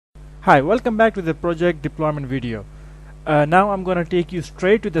Hi, welcome back to the project deployment video. Now I'm going to take you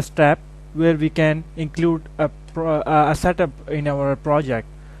straight to the step where we can include a setup in our project.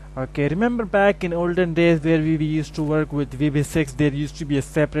 Okay, remember back in olden days where we used to work with VB6, there used to be a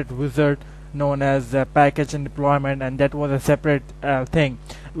separate wizard known as package and deployment, and that was a separate thing.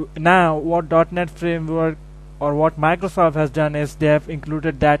 Now what .NET framework or what Microsoft has done is they have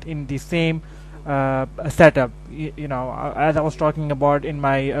included that in the same setup, as I was talking about in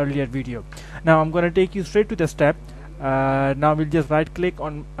my earlier video. Now I'm going to take you straight to the step. Now we'll just right click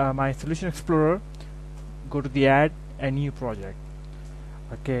on my solution explorer, go to the add a new project.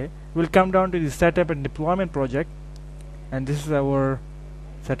 Okay, we'll come down to the setup and deployment project, and this is our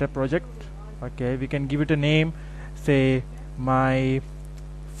setup project. Okay, we can give it a name, say my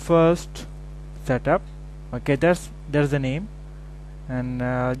first setup. Okay, there's the name, and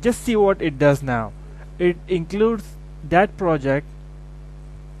just see what it does now. It includes that project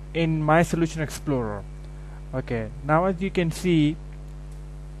in my solution explorer. Okay, now as you can see,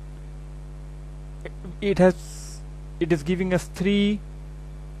 it is giving us 3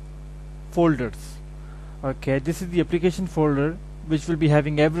 folders. Okay, this is the application folder, which will be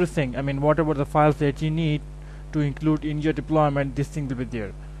having everything. I mean, whatever the files that you need to include in your deployment, this thing will be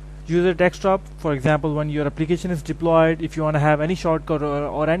there. User desktop, for example, when your application is deployed, if you want to have any shortcut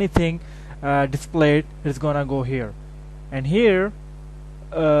or anything displayed, it's gonna go here. And here,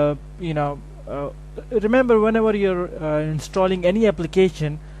 remember, whenever you're installing any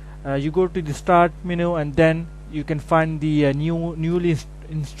application, you go to the start menu, and then you can find the newly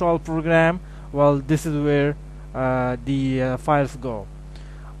installed program. Well, this is where the files go.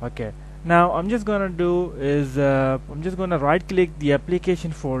 Okay, now I'm just gonna do is I'm just gonna right click the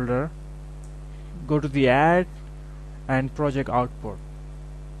application folder, go to the add and project output.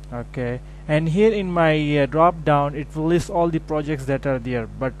 Okay, and here in my drop down, it will list all the projects that are there,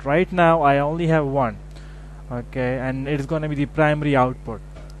 but right now I only have one. Okay, and it's gonna be the primary output.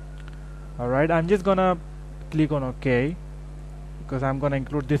 Alright, I'm just gonna click on OK, because I'm gonna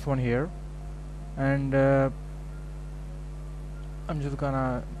include this one here, and I'm just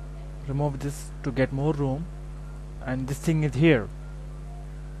gonna remove this to get more room, and this thing is here.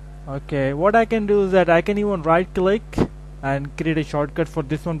 Okay, what I can do is that I can even right click and create a shortcut for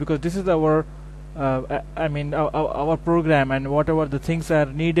this one, because this is our our program, and whatever the things are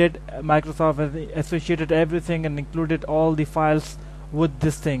needed, Microsoft has associated everything and included all the files with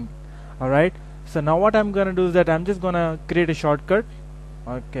this thing. Alright, so now what I'm gonna do is that I'm just gonna create a shortcut.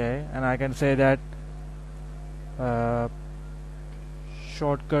 Okay, and I can say that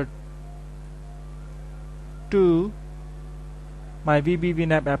shortcut to my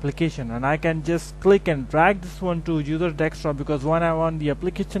VBNapp application, and I can just click and drag this one to user desktop, because when I want the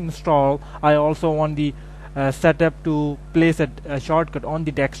application installed, I also want the setup to place a shortcut on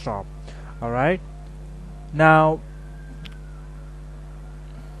the desktop. Alright, now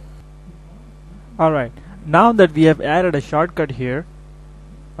that we have added a shortcut here,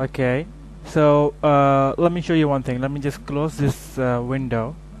 okay, so let me show you one thing. Let me just close this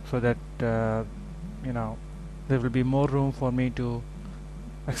window so that there will be more room for me to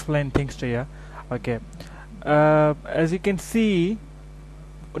explain things to you. Okay, as you can see,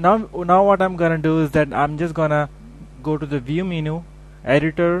 now what I'm gonna do is that I'm just gonna go to the view menu,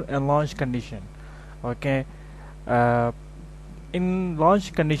 editor, and launch condition. Okay, in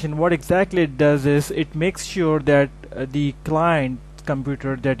launch condition, what exactly it does is it makes sure that the client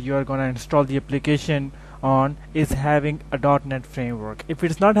computer that you are gonna install the application on is having a .NET framework. If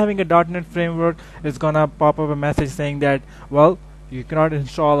it's not having a .NET framework, it's gonna pop up a message saying that, well, you cannot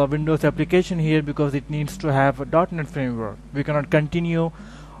install a Windows application here because it needs to have a .NET framework. We cannot continue.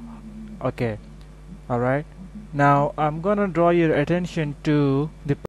 Okay, alright, now I'm gonna draw your attention to the